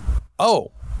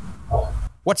 Oh,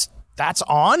 that's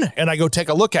on? And I go take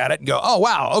a look at it and go, oh,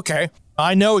 wow, okay.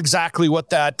 I know exactly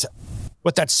what that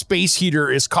space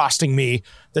heater is costing me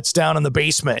that's down in the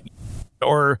basement,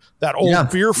 or that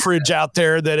old beer fridge out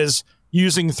there that is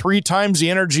using 3 times the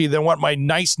energy than what my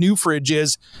nice new fridge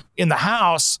is in the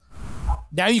house.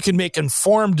 Now you can make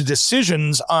informed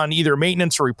decisions on either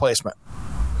maintenance or replacement.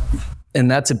 And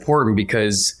that's important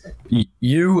because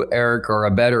you, Eric, are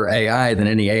a better AI than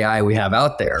any AI we have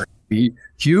out there.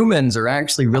 Humans are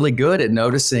actually really good at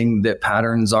noticing that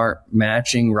patterns aren't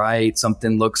matching right.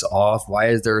 Something looks off. Why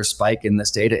is there a spike in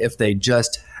this data? If they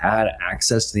just had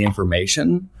access to the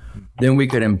information, then we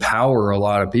could empower a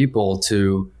lot of people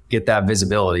to get that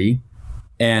visibility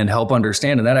and help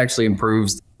understand. And that actually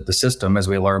improves the system as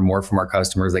we learn more from our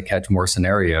customers that catch more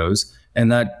scenarios.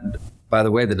 And that, by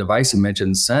the way, the device you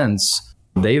mentioned, Sense,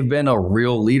 they've been a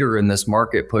real leader in this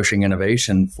market pushing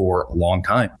innovation for a long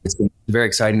time. It's been very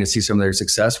exciting to see some of their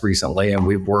success recently. And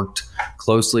we've worked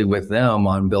closely with them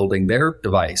on building their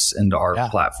device into our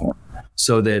platform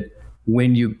so that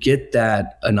when you get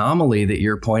that anomaly that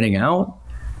you're pointing out,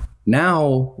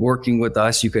 Now, working with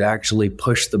us, you could actually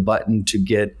push the button to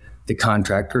get the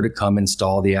contractor to come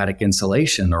install the attic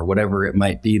insulation or whatever it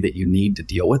might be that you need to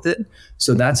deal with it.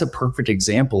 So that's a perfect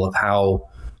example of how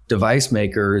device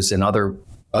makers and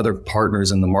other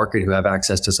partners in the market who have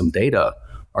access to some data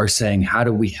are saying, how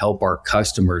do we help our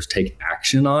customers take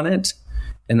action on it?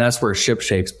 And that's where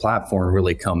ShipShape's platform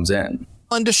really comes in.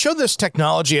 And to show this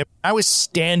technology, I was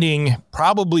standing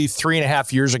probably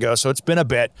 3.5 years ago, so it's been a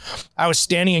bit. I was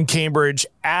standing in Cambridge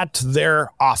at their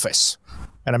office,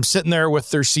 and I'm sitting there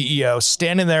with their CEO,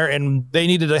 standing there, and they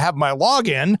needed to have my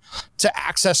login to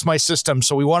access my system.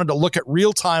 So we wanted to look at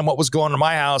real time what was going on in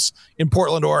my house in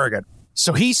Portland, Oregon.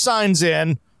 So he signs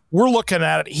in. We're looking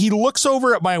at it. He looks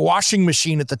over at my washing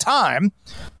machine at the time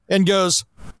and goes,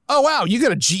 "Oh, wow, you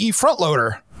got a GE front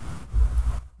loader."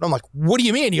 And I'm like, "What do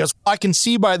you mean?" He goes, "I can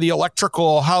see by the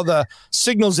electrical how the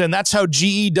signal's in. That's how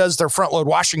GE does their front load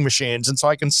washing machines. And so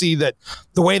I can see that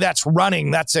the way that's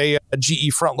running, that's a GE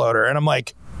front loader." And I'm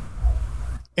like,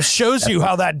 it shows you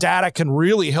how that data can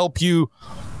really help you.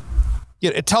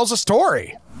 It tells a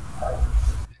story.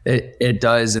 It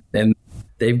does. And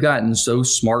they've gotten so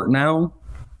smart now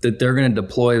that they're going to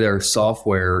deploy their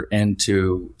software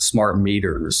into smart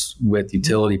meters with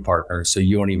utility partners. So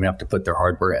you don't even have to put their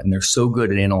hardware in. They're so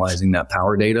good at analyzing that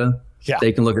power data. Yeah.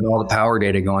 They can look at all the power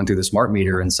data going through the smart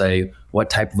meter and say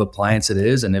what type of appliance it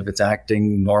is and if it's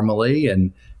acting normally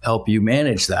and help you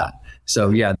manage that. So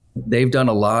yeah, they've done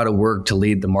a lot of work to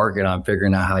lead the market on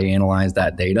figuring out how you analyze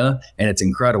that data. And it's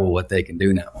incredible what they can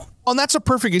do now. And that's a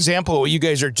perfect example of what you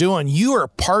guys are doing. You are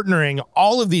partnering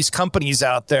all of these companies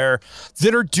out there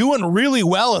that are doing really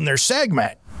well in their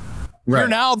segment. Right. You're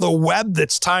now the web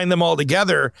that's tying them all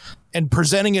together and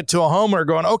presenting it to a homeowner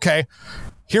going, okay,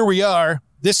 here we are.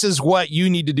 This is what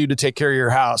you need to do to take care of your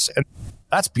house. And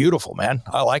that's beautiful, man.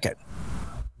 I like it.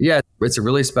 Yeah, it's a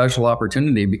really special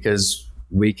opportunity because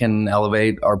we can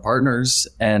elevate our partners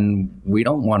and we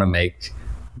don't want to make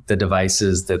the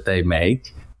devices that they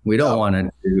make. We don't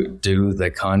want to do the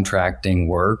contracting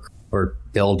work or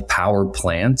build power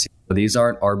plants. These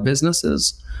aren't our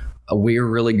businesses. We're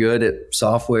really good at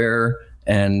software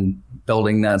and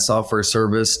building that software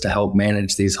service to help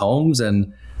manage these homes.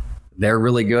 And they're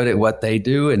really good at what they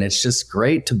do. And it's just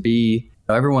great to be,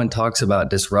 everyone talks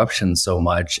about disruption so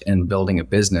much in building a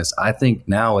business. I think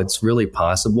now it's really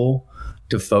possible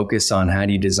to focus on how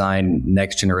do you design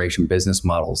next generation business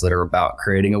models that are about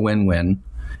creating a win-win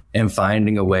and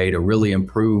finding a way to really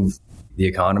improve the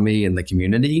economy and the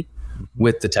community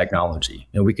with the technology.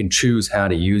 And we can choose how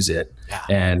to use it. Yeah.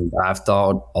 And I've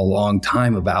thought a long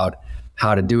time about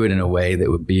how to do it in a way that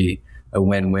would be a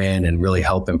win-win and really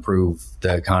help improve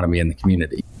the economy and the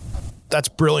community. That's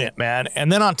brilliant, man.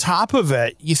 And then on top of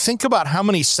it, you think about how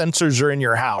many sensors are in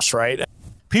your house, right?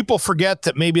 People forget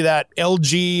that maybe that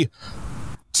LG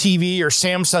TV or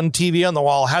Samsung TV on the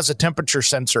wall has a temperature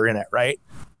sensor in it, right?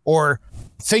 Or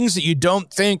things that you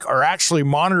don't think are actually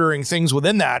monitoring things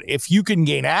within that. If you can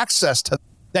gain access to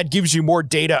that, gives you more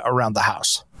data around the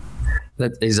house.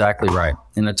 That's exactly right.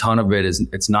 And a ton of it is,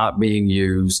 it's not being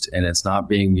used, and it's not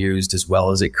being used as well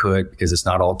as it could because it's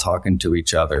not all talking to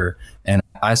each other. And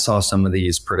I saw some of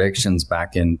these predictions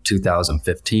back in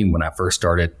 2015 when I first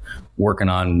started working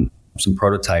on some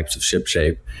prototypes of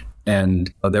ShipShape.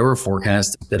 And there were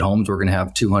forecasts that homes were going to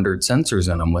have 200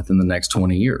 sensors in them within the next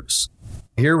 20 years.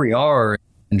 Here we are,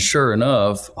 and sure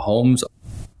enough, homes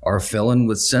are filling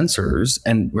with sensors.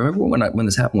 And remember when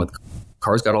this happened with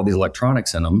cars, got all these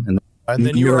electronics in them, and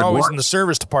then you were always in the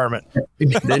service department.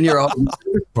 Then you're always in the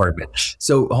service department.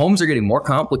 So homes are getting more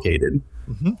complicated.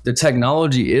 Mm-hmm. The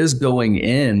technology is going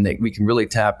in that we can really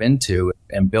tap into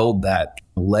and build that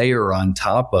layer on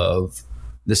top of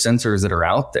the sensors that are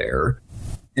out there.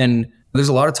 And there's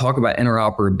a lot of talk about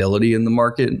interoperability in the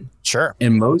market. Sure.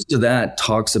 And most of that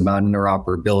talks about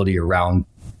interoperability around,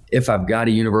 if I've got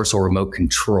a universal remote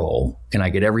control, can I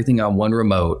get everything on one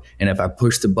remote? And if I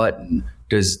push the button,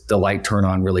 does the light turn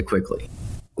on really quickly?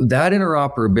 That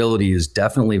interoperability is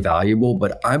definitely valuable,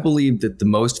 but I believe that the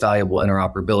most valuable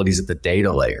interoperability is at the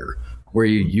data layer, where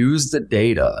you use the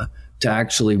data to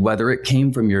actually, whether it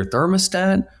came from your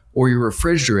thermostat or your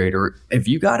refrigerator, if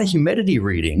you got a humidity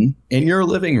reading in your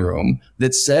living room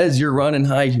that says you're running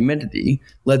high humidity,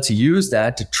 let's use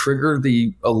that to trigger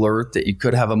the alert that you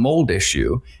could have a mold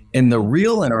issue. And the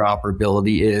real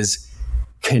interoperability is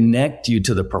connect you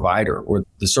to the provider or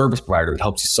the service provider that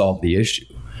helps you solve the issue.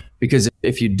 Because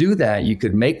if you do that, you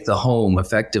could make the home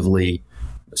effectively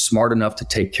smart enough to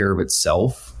take care of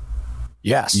itself.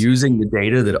 Yes. Using the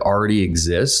data that already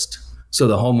exists. So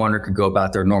the homeowner could go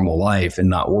about their normal life and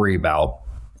not worry about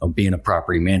being a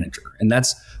property manager. And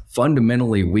that's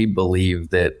fundamentally, we believe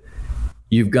that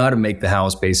you've got to make the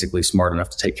house basically smart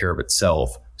enough to take care of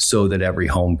itself so that every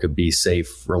home could be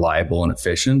safe, reliable, and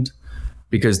efficient,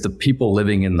 because the people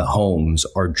living in the homes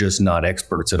are just not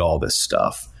experts at all this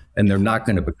stuff, and they're not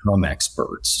going to become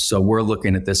experts. So we're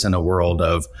looking at this in a world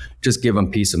of just give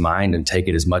them peace of mind and take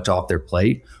it as much off their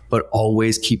plate, but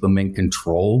always keep them in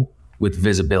control with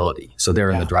visibility. So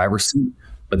they're in the driver's seat,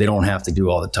 but they don't have to do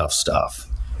all the tough stuff.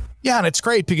 Yeah, and it's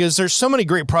great because there's so many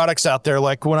great products out there.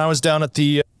 Like when I was down at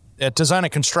Design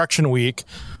and Construction Week,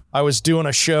 I was doing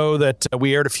a show that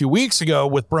we aired a few weeks ago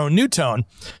with Broan-NuTone,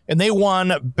 and they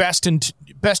won best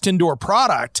indoor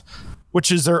product,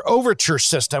 which is their Overture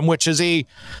system, which is a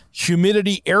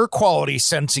humidity air quality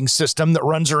sensing system that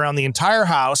runs around the entire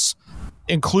house.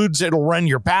 It'll run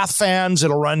your bath fans,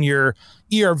 it'll run your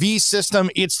ERV system.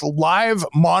 It's live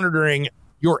monitoring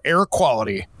your air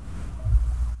quality.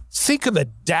 Think of the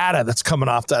data that's coming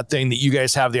off that thing that you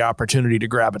guys have the opportunity to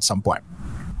grab at some point.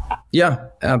 Yeah,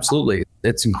 absolutely.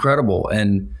 It's incredible.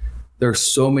 And there's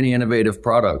so many innovative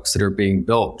products that are being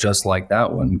built just like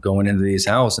that one going into these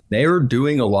houses. They are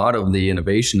doing a lot of the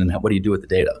innovation and what do you do with the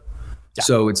data? Yeah.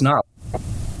 So it's not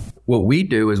what we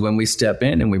do is when we step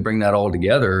in and we bring that all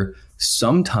together,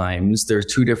 sometimes there's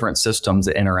two different systems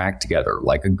that interact together.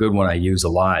 Like a good one I use a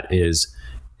lot is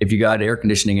if you got air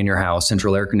conditioning in your house,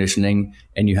 central air conditioning,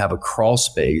 and you have a crawl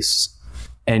space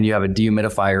and you have a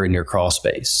dehumidifier in your crawl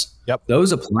space. Yep.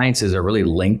 Those appliances are really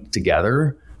linked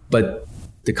together, but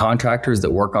the contractors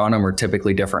that work on them are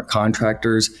typically different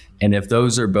contractors. And if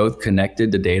those are both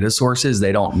connected to data sources,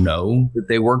 they don't know that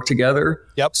they work together.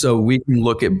 Yep. So we can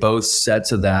look at both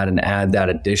sets of that and add that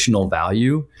additional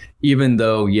value, even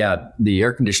though, the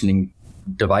air conditioning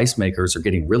device makers are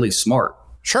getting really smart.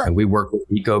 Sure. And we work with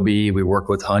Ecobee, we work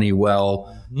with Honeywell.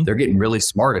 Mm-hmm. They're getting really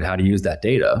smart at how to use that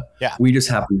data. Yeah. We just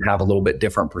happen to have a little bit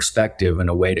different perspective and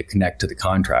a way to connect to the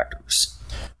contractors.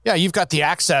 Yeah, you've got the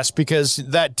access because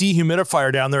that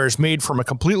dehumidifier down there is made from a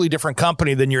completely different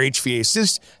company than your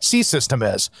HVAC system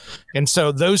is. And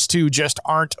so those two just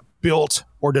aren't built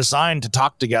or designed to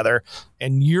talk together.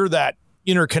 And you're that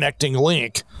interconnecting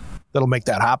link that'll make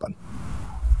that happen.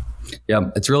 Yeah,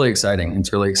 it's really exciting.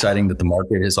 It's really exciting that the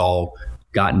market has all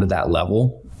gotten to that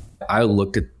level. I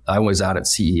was out at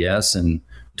CES in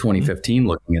 2015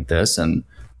 looking at this, and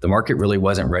the market really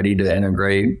wasn't ready to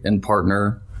integrate and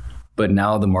partner. But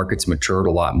now the market's matured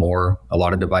a lot more. A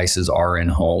lot of devices are in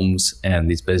homes,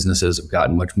 and these businesses have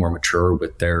gotten much more mature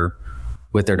with their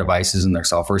devices and their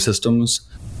software systems.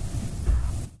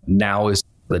 Now is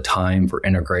the time for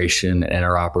integration and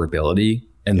interoperability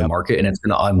in the market, and it's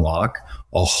going to unlock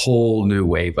a whole new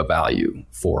wave of value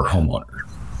for homeowners.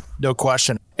 No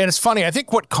question. And it's funny. I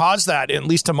think what caused that, at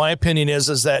least in my opinion,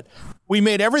 is that we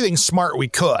made everything smart we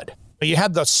could. You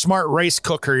had the smart rice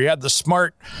cooker, you had the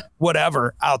smart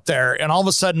whatever out there. And all of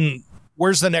a sudden,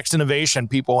 where's the next innovation?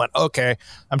 People went, okay,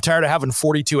 I'm tired of having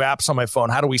 42 apps on my phone.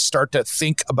 How do we start to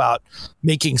think about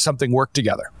making something work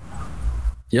together?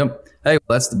 Yep. Hey,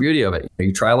 that's the beauty of it.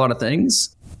 You try a lot of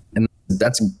things, and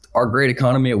that's our great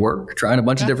economy at work, trying a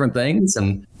bunch of different things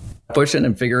and pushing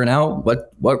and figuring out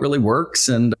what really works.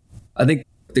 And I think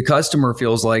the customer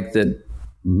feels like that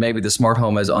maybe the smart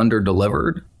home has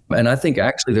under-delivered. And I think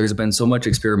actually there's been so much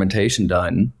experimentation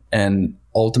done, and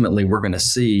ultimately we're going to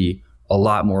see a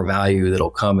lot more value that'll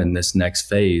come in this next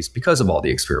phase because of all the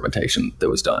experimentation that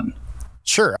was done.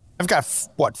 Sure. I've got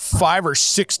 5 or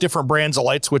 6 different brands of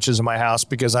light switches in my house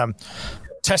because I'm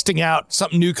testing out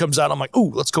something new comes out. I'm like,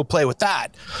 ooh, let's go play with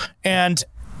that. And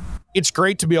it's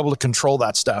great to be able to control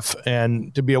that stuff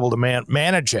and to be able to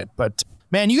manage it. But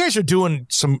man, you guys are doing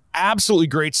some absolutely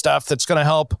great stuff that's going to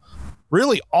help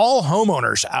really all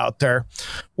homeowners out there.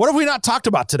 What have we not talked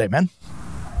about today, man?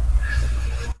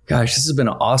 Gosh, this has been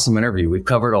an awesome interview. We've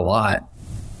covered a lot.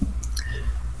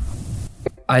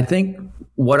 I think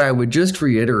what I would just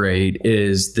reiterate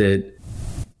is that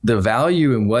the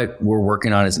value in what we're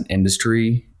working on as an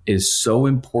industry is so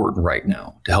important right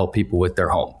now to help people with their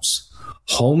homes.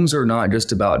 Homes are not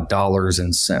just about dollars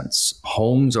and cents.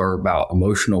 Homes are about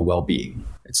emotional well-being.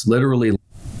 It's literally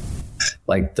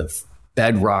like the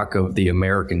bedrock of the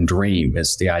American dream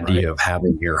is the idea of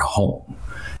having your home.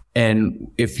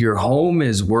 And if your home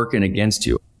is working against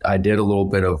you, I did a little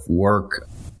bit of work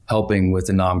helping with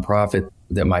a nonprofit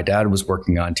that my dad was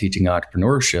working on, teaching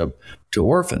entrepreneurship to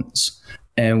orphans.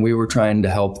 And we were trying to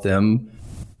help them,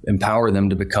 empower them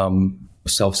to become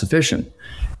self-sufficient.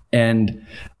 And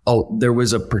there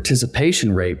was a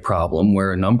participation rate problem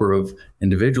where a number of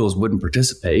individuals wouldn't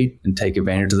participate and take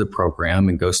advantage of the program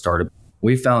and go start a.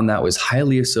 We found that was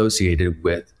highly associated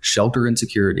with shelter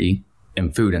insecurity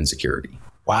and food insecurity.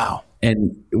 Wow.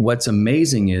 And what's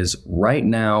amazing is right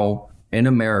now in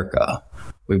America,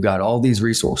 We've got all these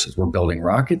resources. We're building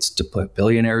rockets to put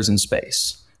billionaires in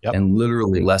space. Yep. And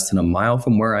literally less than a mile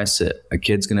from where I sit, a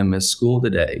kid's going to miss school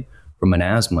today from an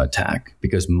asthma attack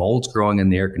because mold's growing in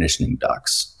the air conditioning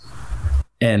ducts.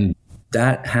 And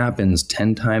that happens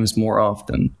 10 times more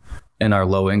often in our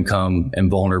low income and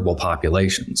vulnerable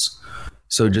populations.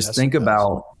 So just think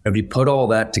about, if you put all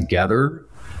that together,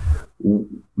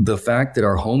 the fact that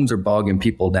our homes are bogging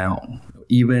people down,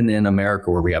 even in America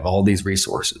where we have all these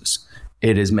resources,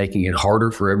 it is making it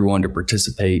harder for everyone to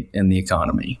participate in the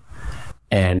economy.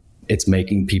 And it's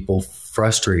making people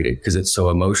frustrated because it's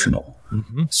so emotional.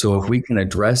 Mm-hmm. So if we can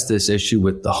address this issue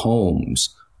with the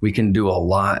homes, we can do a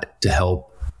lot to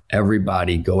help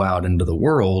everybody go out into the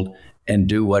world and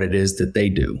do what it is that they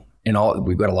do. And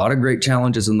we've got a lot of great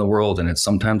challenges in the world, and it's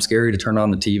sometimes scary to turn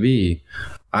on the TV.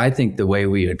 I think the way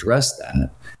we address that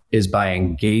is by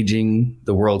engaging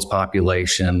the world's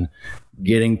population,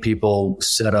 getting people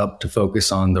set up to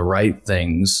focus on the right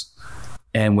things.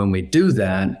 And when we do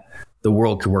that, the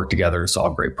world could work together to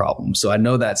solve great problems. So I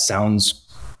know that sounds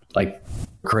like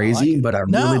crazy, but I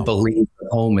really believe the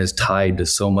home is tied to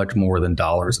so much more than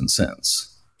dollars and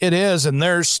cents. It is. And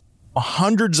there's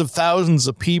hundreds of thousands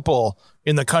of people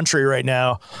in the country right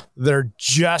now that are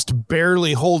just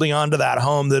barely holding on to that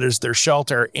home that is their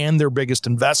shelter and their biggest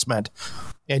investment.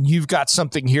 And you've got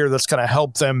something here that's going to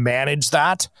help them manage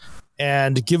that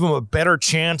and give them a better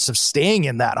chance of staying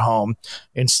in that home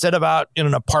instead of out in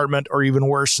an apartment or even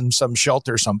worse in some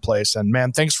shelter someplace. And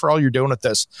man, thanks for all you're doing with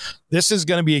this. This is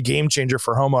going to be a game changer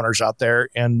for homeowners out there.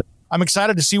 And I'm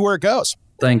excited to see where it goes.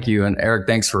 Thank you. And Eric,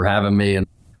 thanks for having me. And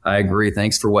I agree.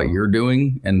 Thanks for what you're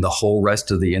doing and the whole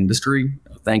rest of the industry.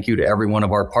 Thank you to every one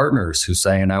of our partners who's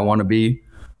saying, I want to be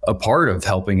a part of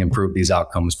helping improve these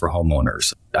outcomes for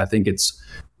homeowners. I think it's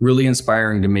really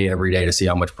inspiring to me every day to see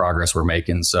how much progress we're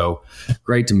making. So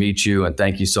great to meet you. And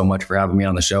thank you so much for having me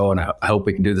on the show. And I hope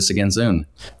we can do this again soon.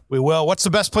 We will. What's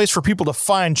the best place for people to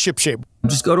find ShipShape?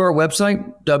 Just go to our website,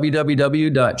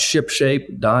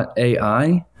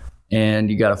 www.shipshape.ai. And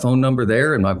you got a phone number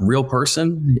there and a real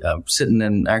person sitting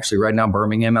in actually right now,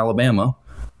 Birmingham, Alabama.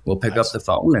 We'll pick up the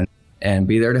phone and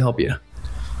be there to help you.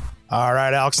 All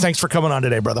right, Alex. Thanks for coming on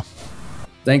today, brother.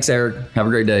 Thanks, Eric. Have a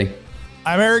great day.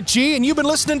 I'm Eric G., and you've been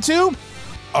listening to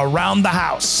Around the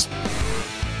House.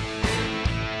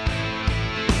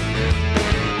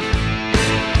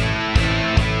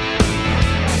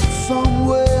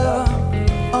 Somewhere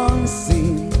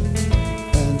unseen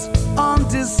and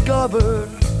undiscovered,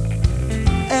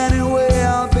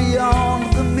 anywhere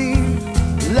beyond the mean,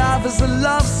 life is a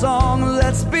love song,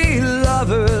 let's be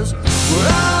lovers. We're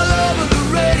all over the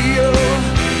radio,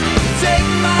 take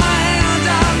my hand,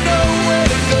 I know where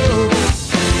to go.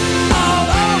 All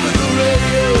over the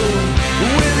radio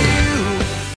with you.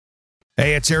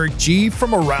 Hey, it's Eric G.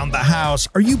 from Around the House.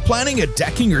 Are you planning a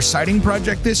decking or siding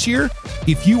project this year?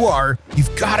 If you are,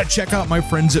 you've got to check out my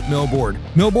friends at Millboard.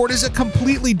 Millboard is a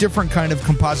completely different kind of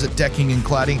composite decking and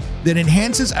cladding that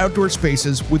enhances outdoor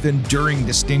spaces with enduring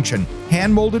distinction.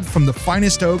 Hand-molded from the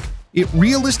finest oak, it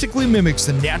realistically mimics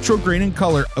the natural grain and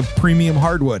color of premium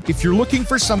hardwood. If you're looking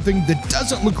for something that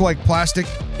doesn't look like plastic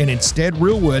and instead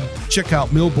real wood, check out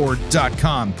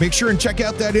millboard.com. Make sure and check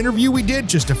out that interview we did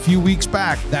just a few weeks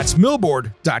back. That's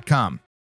millboard.com.